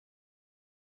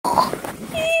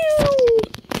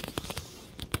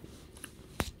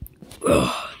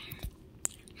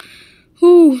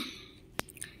Ooh.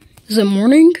 Is it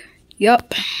morning?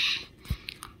 Yep.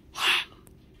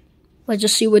 Let's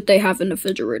just see what they have in the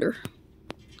refrigerator.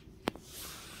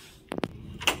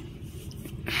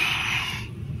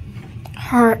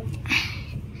 Alright.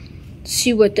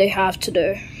 See what they have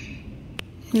today.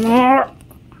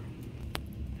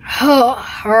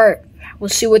 Alright.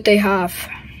 Let's see what they have.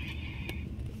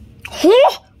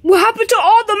 Huh? What happened to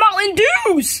all the Mountain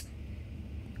Dews?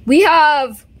 We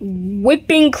have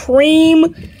whipping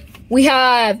cream. We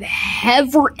have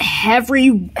heavy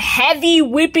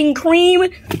whipping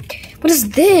cream. What is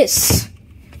this?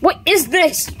 What is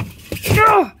this?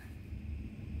 Ugh.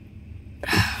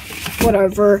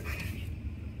 Whatever.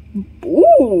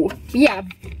 Ooh, yeah.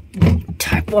 What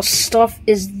type of stuff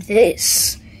is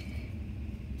this?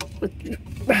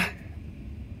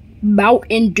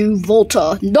 Mountain Dew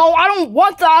Volta. No, I don't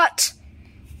want that.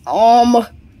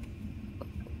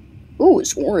 Ooh,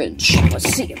 it's orange. Let's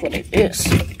see what it is.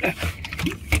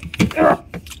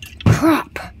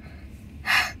 Crap.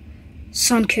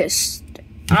 Sunkissed.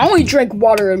 I only drink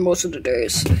water in most of the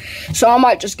days, so I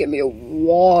might just get me a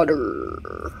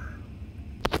water.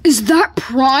 Is that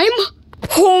Prime?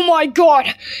 Oh my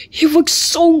god, he looks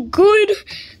so good.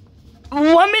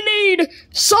 Lemonade.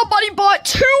 Somebody bought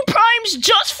 2 Primes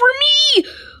just for me.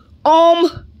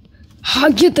 I'll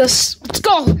get this. Let's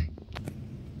go.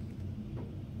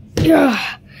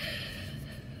 Yeah.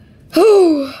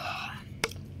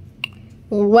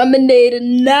 Lemonade,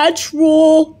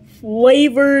 natural,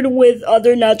 flavored with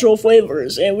other natural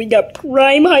flavors, and we got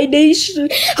Prime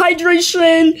hydration.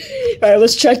 All right,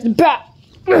 let's check the back.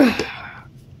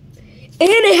 And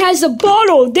it has a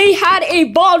bottle. They had a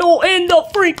bottle in the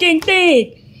freaking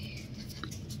thing.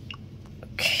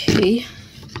 Okay,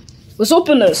 let's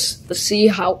open this. Let's see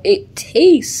how it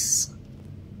tastes.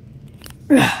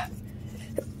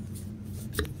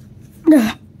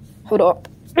 Hold up.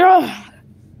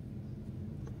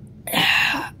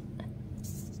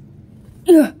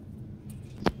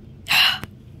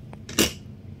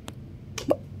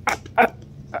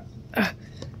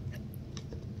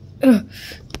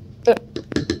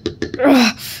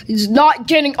 It's not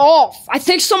getting off. I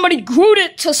think somebody glued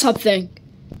it to something.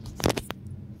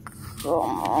 Come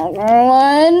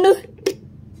on.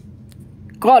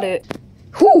 Got it.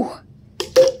 Whew.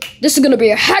 This is gonna be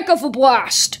a heck of a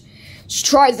blast. Let's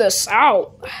try this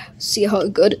out. See how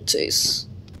good it tastes.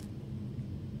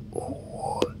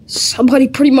 Ooh, somebody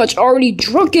pretty much already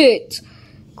drunk it.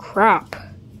 Crap.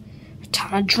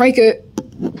 Time to drink it.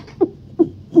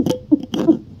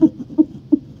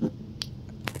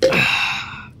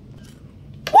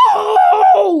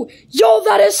 Whoa! Yo,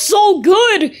 that is so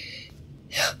good!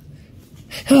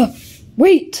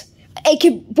 Wait.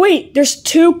 Wait, there's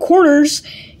 2 quarters.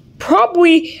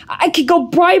 Probably I could go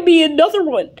buy me another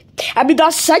one. I mean,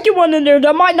 that second one in there,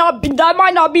 that might not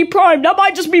be Prime. That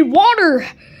might just be water.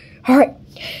 All right.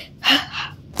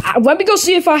 Let me go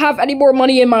see if I have any more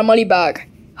money in my money bag.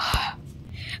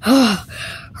 All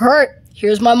right.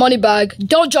 Here's my money bag.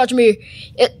 Don't judge me.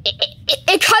 It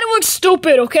kind of looks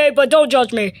stupid, okay? But don't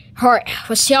judge me. All right.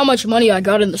 Let's see how much money I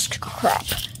got in this crap.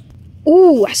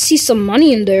 Ooh, I see some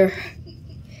money in there.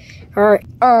 All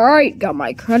right. Got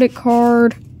my credit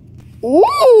card.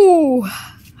 Ooh,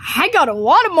 I got a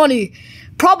lot of money.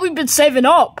 Probably been saving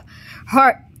up. All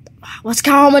right, let's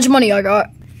count how much money I got.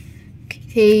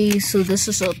 Okay, so this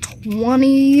is a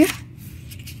 20.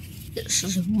 This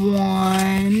is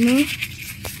 1.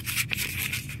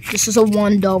 This is a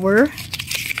 $1.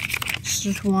 This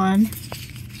is 1.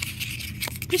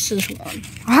 This is 1.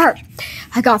 All right,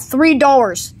 I got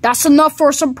 $3. That's enough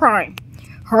for some Prime.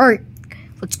 All right,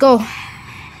 let's go.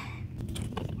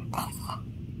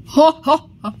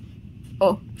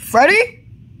 Oh, Freddy?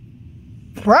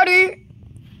 Freddy?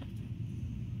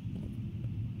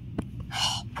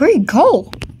 Where'd he go?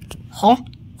 Huh?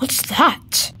 What's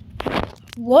that?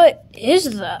 What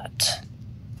is that?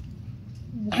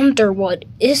 Wonder what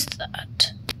is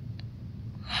that?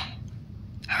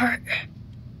 Alright.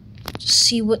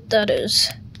 See what that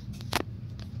is.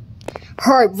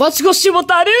 Alright, let's go see what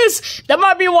that is. That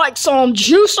might be like some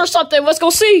juice or something. Let's go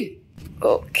see.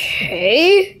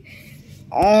 Okay.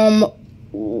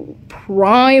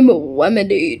 Prime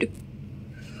lemonade.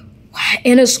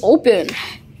 And it's open.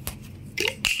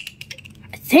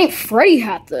 I think Freddy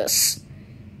had this.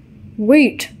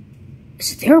 Wait,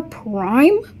 is there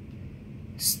Prime?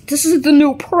 This is the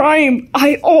new Prime.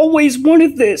 I always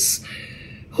wanted this.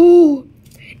 Oh,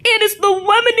 and it's the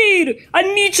lemonade. I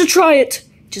need to try it.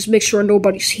 Just make sure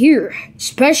nobody's here,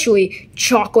 especially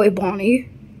Chocolate Bonnie.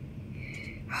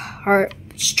 Alright,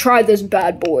 let's try this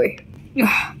bad boy.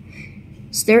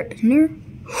 Is there in there?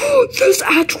 There's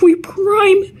actually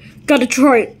Prime. Gotta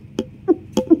try it.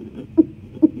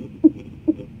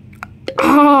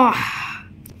 Ah.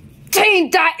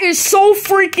 Dang, that is so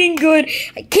freaking good.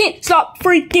 I can't stop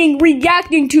freaking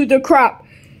reacting to the crap.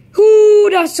 Ooh,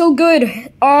 that's so good.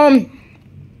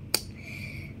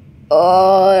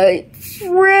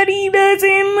 Freddy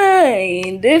doesn't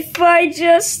mind if I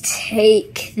just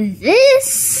take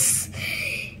this.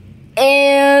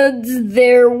 And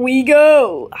there we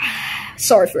go.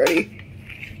 Sorry, Freddy.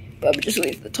 But I'm just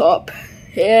leave the top.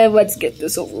 And let's get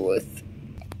this over with.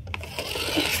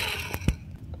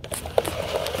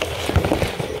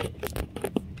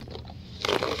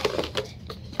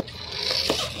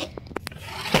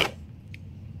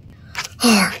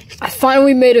 I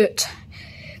finally made it.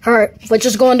 Alright, let's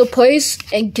just go into place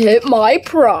and get my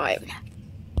Prime.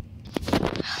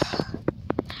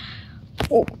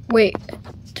 Oh, wait.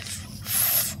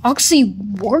 Foxy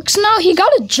works now? He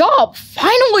got a job,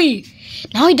 finally!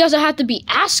 Now he doesn't have to be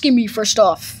asking me for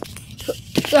stuff.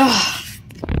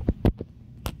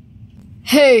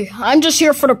 Hey, I'm just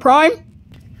here for the Prime.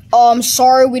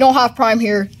 Sorry, we don't have Prime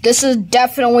here. This is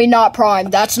definitely not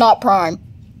Prime. That's not Prime.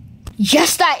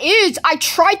 Yes, that is. I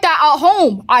tried that at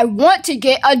home. I want to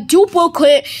get a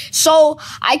duplicate so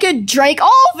I could drink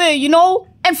all of it, you know?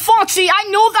 And Foxy, I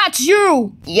know that's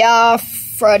you. Yeah,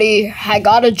 Freddy, I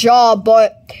got a job,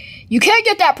 but you can't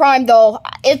get that Prime, though.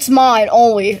 It's mine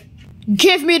only.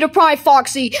 Give me the Prime,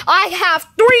 Foxy. I have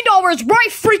 $3 right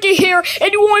freaking here,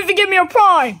 and you won't even give me a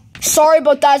Prime. Sorry,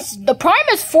 but the Prime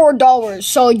is $4,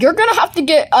 so you're gonna have to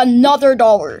get another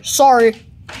 $1. Sorry.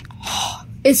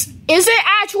 Is it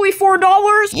actually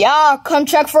 $4? Yeah, come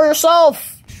check for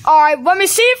yourself. Alright, let me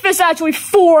see if it's actually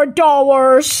 $4.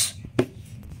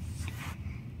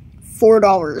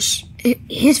 $4. It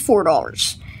is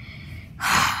 $4.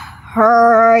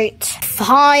 Alright.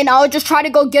 Fine, I'll just try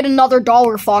to go get another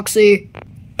 $1, Foxy.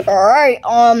 Alright,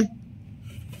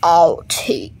 I'll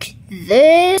take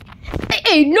this.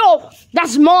 Hey, no!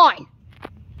 That's mine!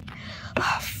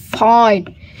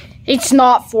 Fine. It's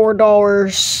not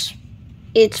 $4.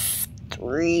 It's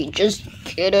 3. Just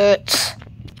get it.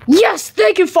 Yes,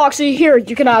 thank you, Foxy. Here,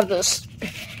 you can have this.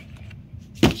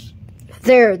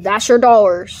 There, that's your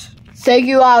 $1. Thank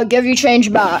you, I'll give you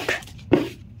change back.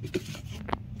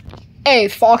 Hey,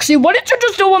 Foxy, what did you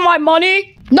just do with my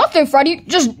money? Nothing, Freddy.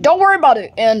 Just don't worry about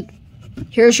it. And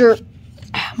here's your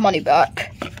money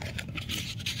back.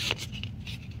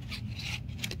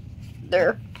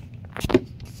 There.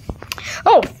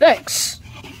 Oh, thanks.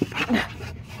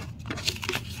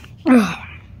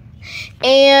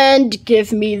 And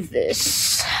give me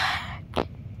this.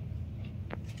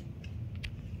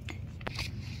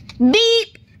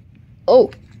 Beep!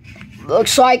 Oh,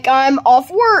 looks like I'm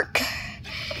off work.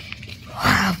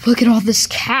 Wow, look at all this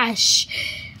cash.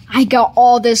 I got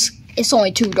all this. It's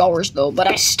only $2 though, but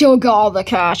I still got all the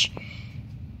cash.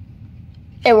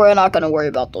 And we're not gonna worry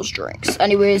about those drinks.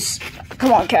 Anyways,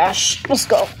 come on, Cash. Let's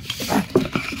go.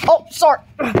 Oh, sorry.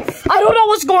 I don't know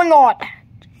what's going on.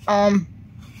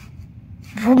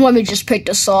 Let me just pick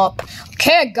this up.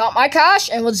 Okay, I got my cash,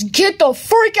 and let's get the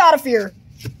freak out of here.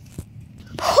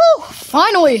 Whew,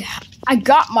 finally, I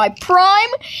got my Prime,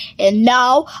 and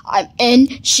now I'm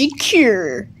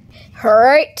insecure.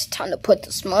 Alright, time to put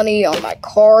this money on my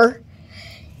car.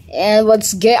 And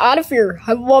let's get out of here.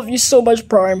 I love you so much,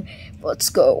 Prime. Let's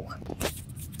go.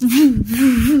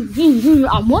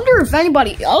 I wonder if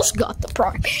anybody else got the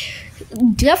Prime.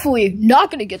 Definitely not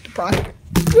gonna get the Prime.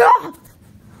 Ah!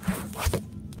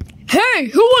 Hey,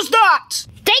 who was that?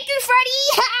 Thank you,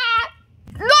 Freddy!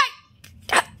 Like,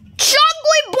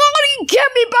 Chocolate Bunny,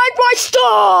 get me back my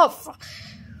stuff!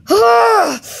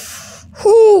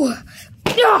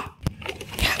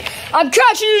 I'm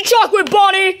catching you, Chocolate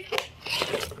Bunny!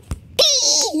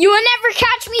 You will never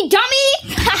catch me,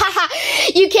 dummy!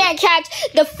 You can't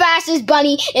catch the fastest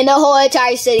bunny in the whole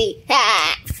entire city.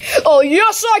 Oh,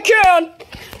 yes, I can!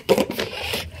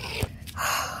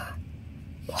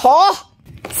 Huh?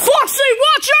 Foxy,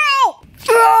 watch out!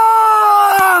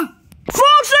 Ah!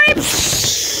 Foxy!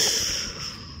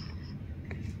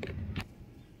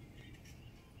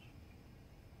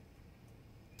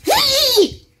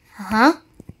 Huh?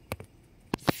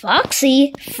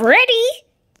 Foxy? Freddy?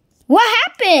 What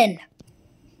happened?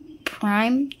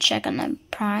 Prime, check on them.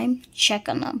 Prime, check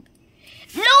on them.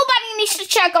 Nobody needs to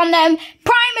check on them.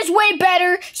 Prime is way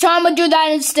better, so I'm gonna do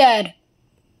that instead.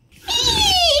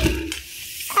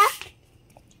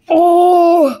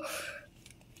 Oh,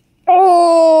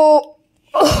 oh,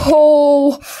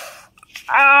 oh,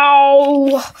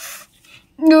 ow.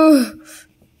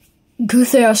 Good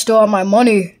thing I still have my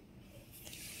money.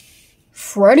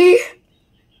 Freddy?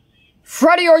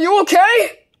 Freddy, are you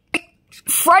okay?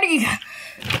 Freddy,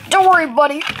 don't worry,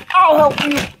 buddy. I'll help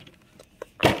you.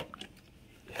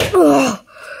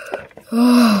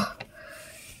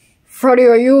 Freddy,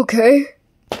 are you okay?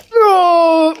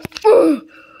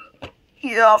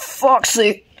 Yeah,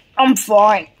 Foxy, I'm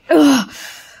fine.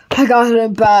 I got in a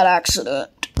bad accident.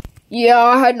 Yeah,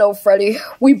 I had no Freddy.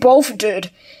 We both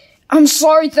did. I'm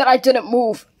sorry that I didn't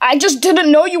move. I just didn't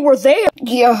know you were there.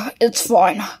 Yeah, it's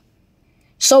fine.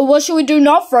 So what should we do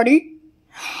now, Freddy?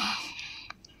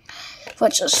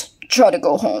 Let's just try to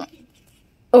go home.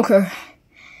 Okay.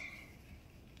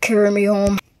 Carry me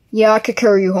home. Yeah, I could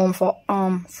carry you home,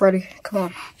 Freddy. Come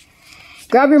on.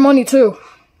 Grab your money, too.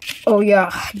 Oh, yeah.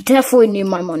 Definitely need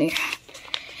my money.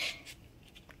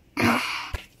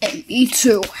 And me,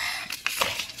 too.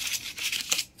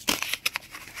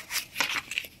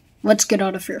 Let's get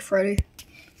out of here, Freddy.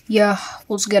 Yeah,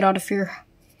 let's get out of here.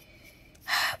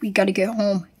 We gotta get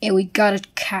home, and we gotta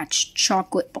catch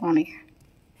Chocolate Bonnie.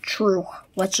 True.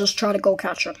 Let's just try to go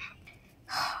catch him.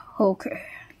 Okay.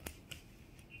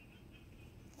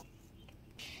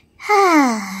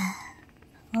 Huh?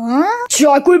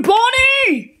 Chocolate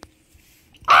Bonnie!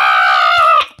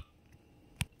 Ah!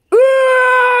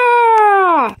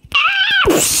 Ah!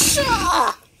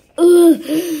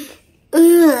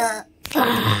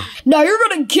 Now you're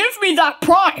gonna give me that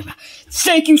prime.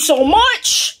 Thank you so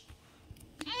much.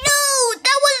 No,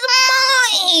 that was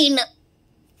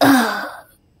mine.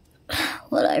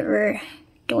 Whatever.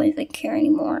 Don't even care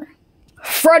anymore.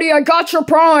 Freddy, I got your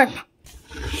prime.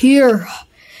 Here.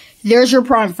 There's your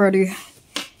prime, Freddy.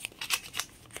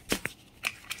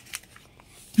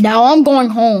 Now I'm going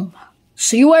home.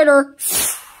 See you later.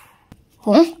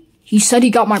 Huh? He said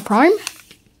he got my prime?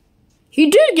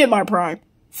 He did get my prime.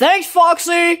 Thanks,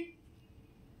 Foxy.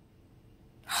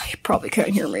 He probably can't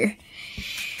hear me.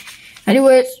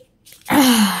 Anyways,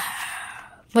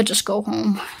 let's just go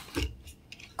home.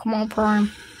 Come on,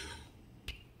 Prime.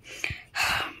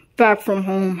 Back from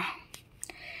home.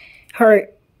 Alright,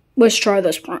 let's try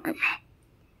this, Prime.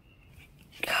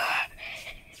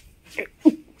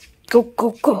 Go,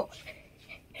 go, go.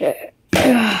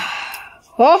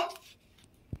 Huh?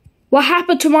 What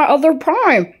happened to my other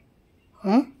Prime?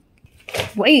 Huh?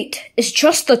 Wait, it's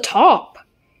just the top.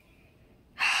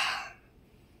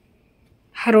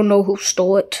 I don't know who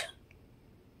stole it.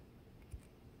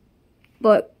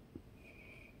 But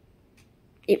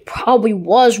it probably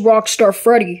was Rockstar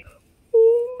Freddy.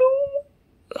 Oh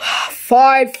no.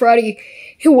 Fine, Freddy.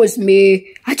 It was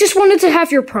me. I just wanted to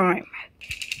have your prime.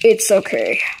 It's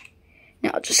okay.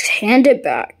 Now just hand it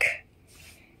back.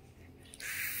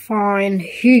 Fine.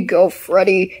 Here you go,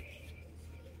 Freddy.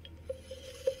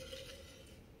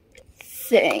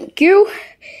 Thank you.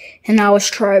 And now let's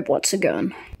try it once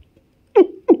again.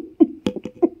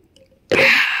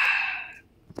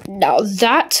 Now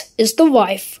that is the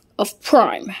life of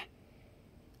Prime.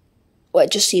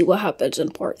 Let's just see what happens in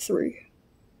part 3.